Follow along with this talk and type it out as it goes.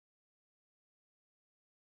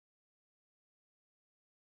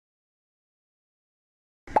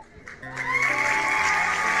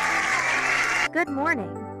Good morning.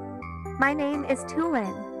 My name is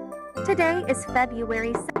Tulin. Today is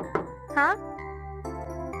February 7th. Huh?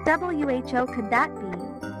 WHO could that be?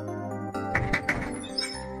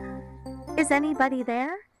 Is anybody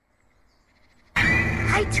there?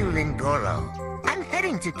 Hi, Tulin Goro. I'm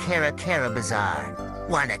heading to Kara Kara Bazaar.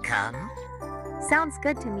 Wanna come? Sounds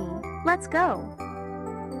good to me. Let's go.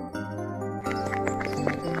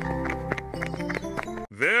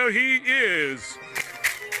 There he is!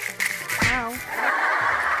 Ow.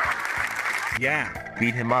 Yeah,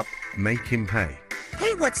 beat him up, make him pay.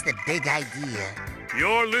 Hey, what's the big idea?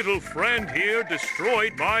 Your little friend here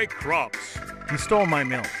destroyed my crops. He stole my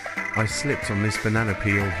milk. I slipped on this banana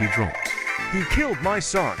peel he dropped. He killed my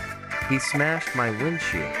son. He smashed my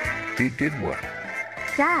windshield. He did what?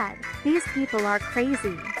 Dad, these people are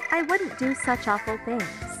crazy. I wouldn't do such awful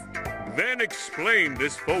things. Then explain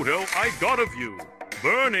this photo I got of you,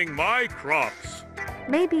 burning my crops.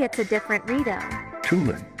 Maybe it's a different Rito.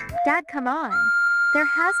 Tulin. Dad, come on. There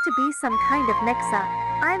has to be some kind of mix-up.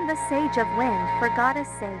 I'm the Sage of Wind, for goddess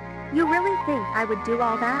sake. You really think I would do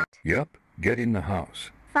all that? Yep, get in the house.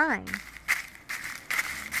 Fine.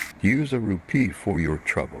 Use a rupee for your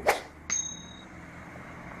troubles.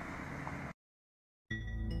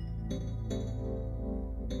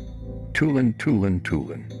 Tulin, Tulin,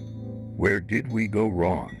 Tulin. Where did we go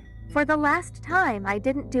wrong? For the last time, I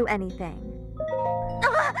didn't do anything.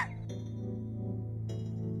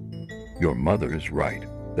 Your mother is right.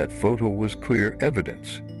 That photo was clear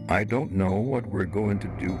evidence. I don't know what we're going to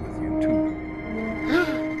do with you, Tulin.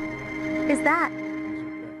 Is that...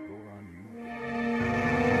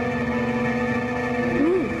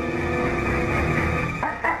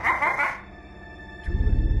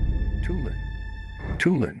 Tulin.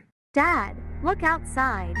 Tulin. Dad, look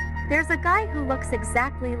outside. There's a guy who looks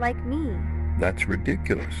exactly like me. That's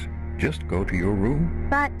ridiculous. Just go to your room.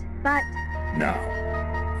 But... Now.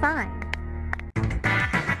 Fine.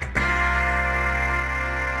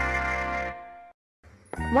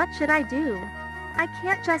 What should I do? I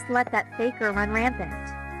can't just let that faker run rampant.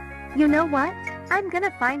 You know what? I'm gonna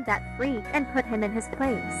find that freak and put him in his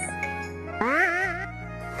place.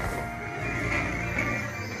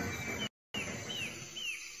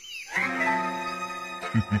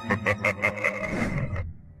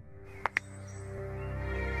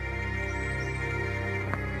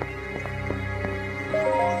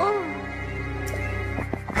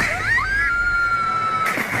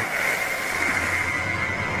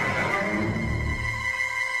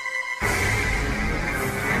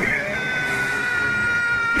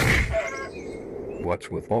 What's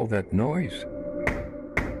with all that noise?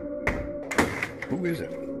 Who is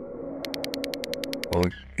it? Oh,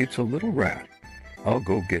 it's a little rat. I'll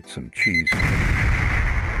go get some cheese.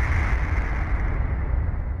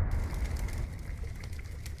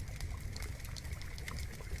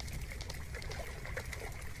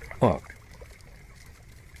 Look.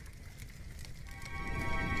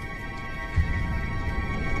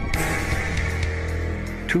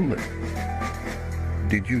 Tulin,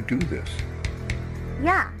 did you do this?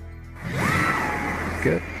 Yeah.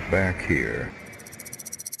 Get back here.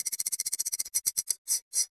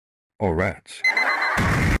 Or rats.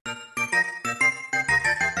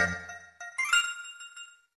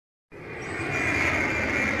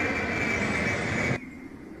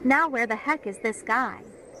 Now where the heck is this guy?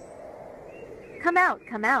 Come out,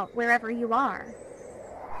 wherever you are.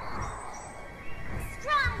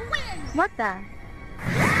 Strong wind! What the?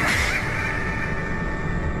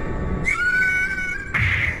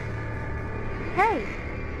 Hey!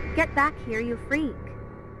 Get back here, you freak.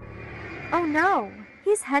 Oh no!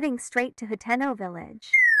 He's heading straight to Hateno village.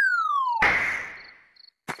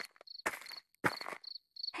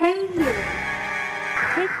 Hey you!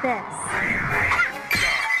 Take this.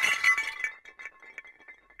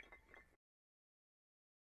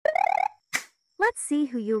 Let's see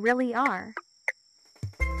who you really are.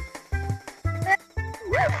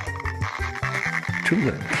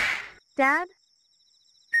 Tulin, Dad?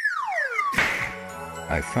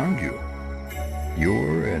 I found you.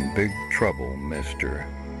 You're in big trouble, mister.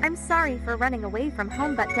 I'm sorry for running away from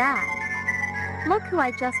home, but Dad, look who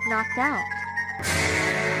I just knocked out.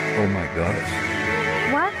 Oh my goddess.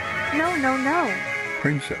 What? No.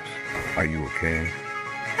 Princess, are you okay?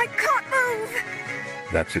 I can't move!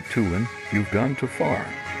 That's it, Tulin. You've gone too far.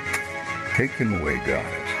 Take him away,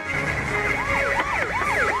 goddess.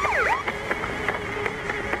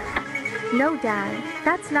 No, Dad,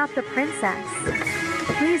 that's not the princess.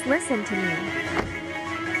 Please listen to me.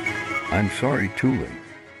 I'm sorry, Tulin.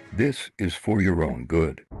 This is for your own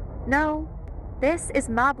good. No, this is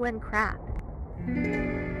moblin crap.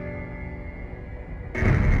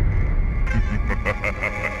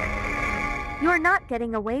 You're not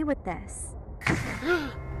getting away with this.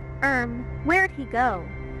 Where'd he go?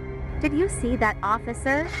 Did you see that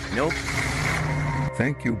officer? Nope.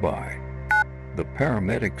 Thank you, bye. The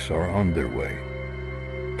paramedics are on their way.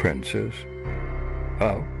 Princess?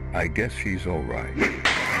 Oh, I guess she's all right.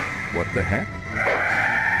 What the heck?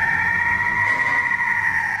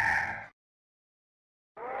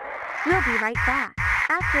 We'll be right back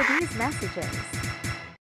after these messages.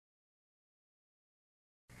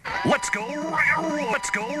 Let's go! Let's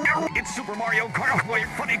go! It's Super Mario Kart.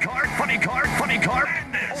 Funny card, funny card, funny card.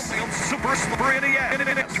 Only on Super Slippery in the end.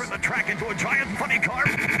 Turn the track into a giant funny card.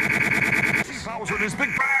 See Bowser and his big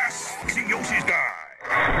bass. See Yoshi's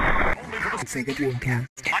guy. Only for the Sega Dreamcast.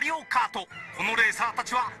 Mario Kart. このレーサーた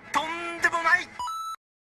ちはとんでもない。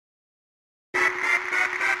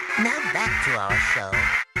 Now back to our show.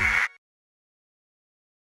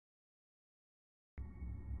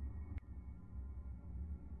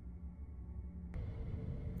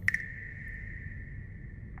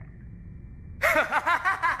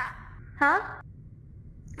 Huh?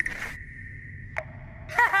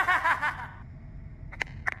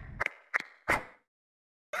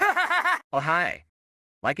 Oh, hi.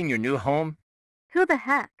 Liking your new home? Who the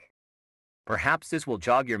heck? Perhaps this will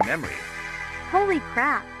jog your memory. Holy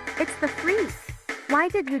crap, it's the freak. Why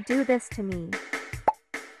did you do this to me?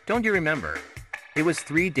 Don't you remember? It was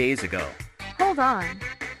 3 days ago. Hold on.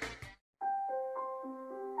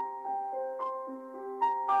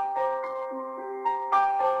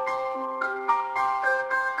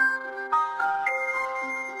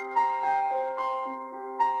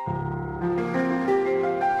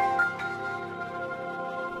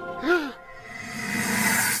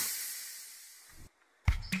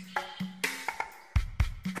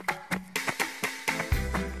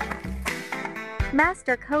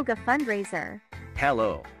 Master Koga fundraiser.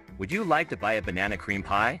 Hello. Would you like to buy a banana cream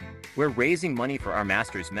pie? We're raising money for our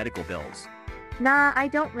master's medical bills. Nah, I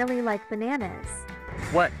don't really like bananas.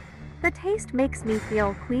 What? The taste makes me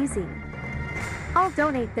feel queasy. I'll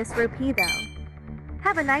donate this rupee though.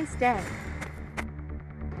 Have a nice day.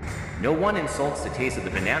 No one insults the taste of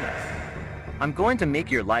the banana. I'm going to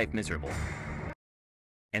make your life miserable.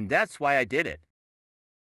 And that's why I did it.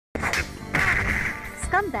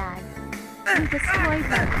 Scumbag. You destroyed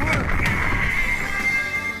my head.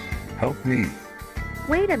 Help me.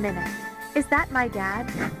 Wait a minute. Is that my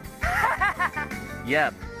dad?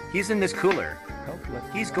 Yep, he's in this cooler. Help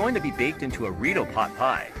He's going to be baked into a Rito pot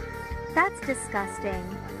pie. That's disgusting.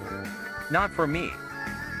 Not for me.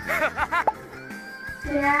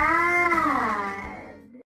 Dad.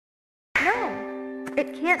 No,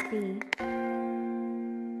 it can't be.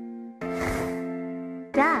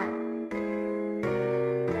 Dad.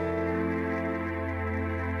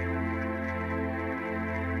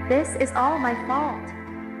 This is all my fault.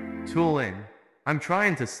 Tulin, I'm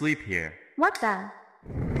trying to sleep here. What the?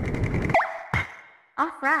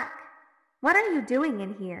 Off rack. What are you doing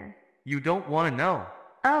in here? You don't want to know.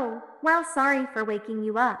 Oh, well, sorry for waking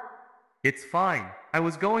you up. It's fine. I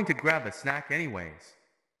was going to grab a snack anyways.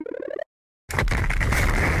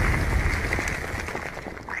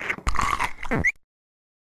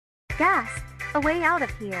 Gasp! A way out of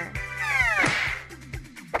here.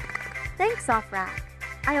 Thanks, off rack.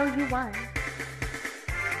 I owe you one.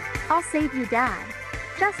 I'll save you, Dad.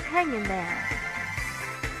 Just hang in there.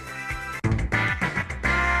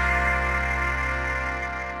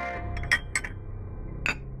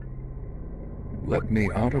 Let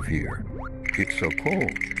me out of here. It's so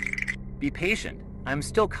cold. Be patient. I'm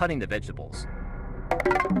still cutting the vegetables.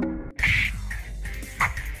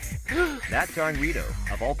 That darn Rito,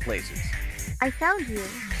 of all places. I found you.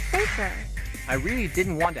 Faker. I really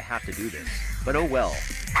didn't want to have to do this, but oh well.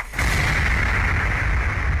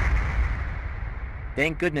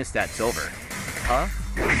 Thank goodness that's over. Huh?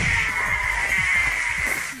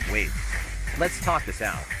 Wait. Let's talk this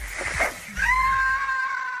out.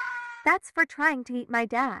 That's for trying to eat my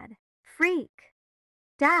dad. Freak.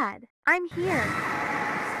 Dad, I'm here.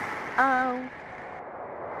 Oh.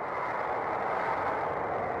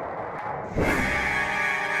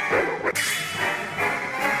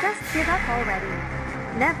 Just give up already.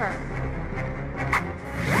 Never.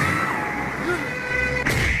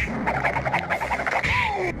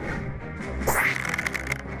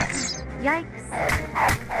 Yikes.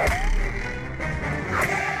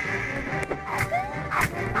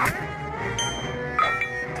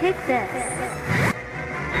 Take this.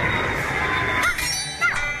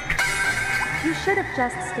 You should have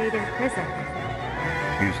just stayed in prison.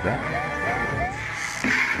 Who's that?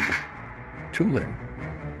 Tulin.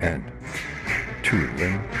 And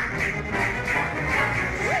Tulin.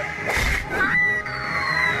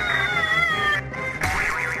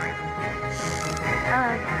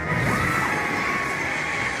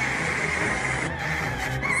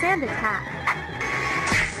 And attack.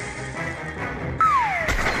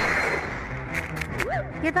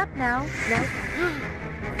 Give up now. No.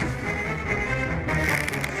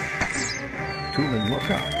 Tulin,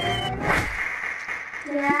 look out.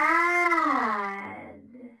 Dad.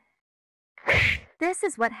 This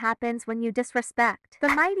is what happens when you disrespect the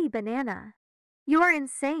mighty banana. You're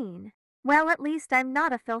insane. Well, at least I'm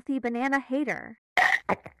not a filthy banana hater.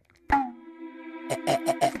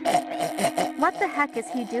 What the heck is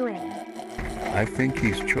he doing? I think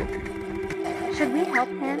he's choking. Should we help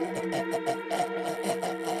him?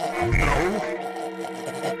 No.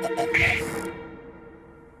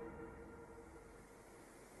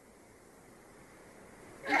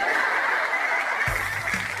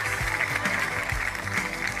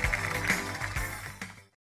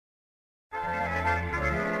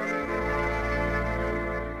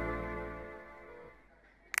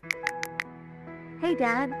 Hey,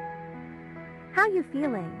 Dad. How you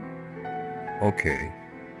feeling? Okay.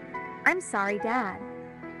 I'm sorry, Dad.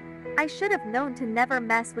 I should have known to never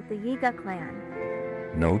mess with the Yiga clan.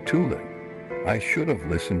 No, Tulin. I should have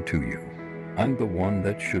listened to you. I'm the one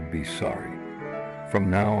that should be sorry. From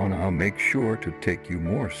now on, I'll make sure to take you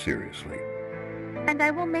more seriously. And I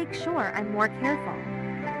will make sure I'm more careful.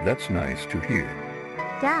 That's nice to hear.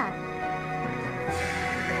 Dad.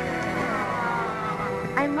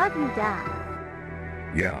 I love you, Dad.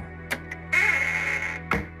 Yeah.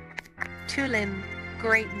 Tulin,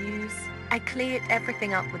 great news. I cleared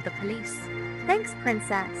everything up with the police. Thanks,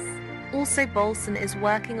 Princess. Also, Bolson is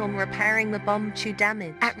working on repairing the bomb to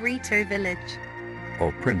damage at Rito village.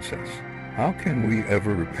 Oh, Princess, how can we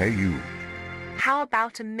ever repay you? How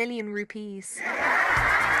about 1,000,000 rupees?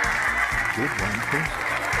 Good one, Princess.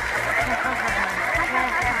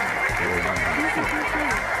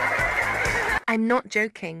 I'm not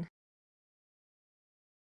joking.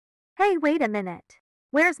 Hey, wait a minute.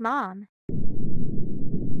 Where's Mom?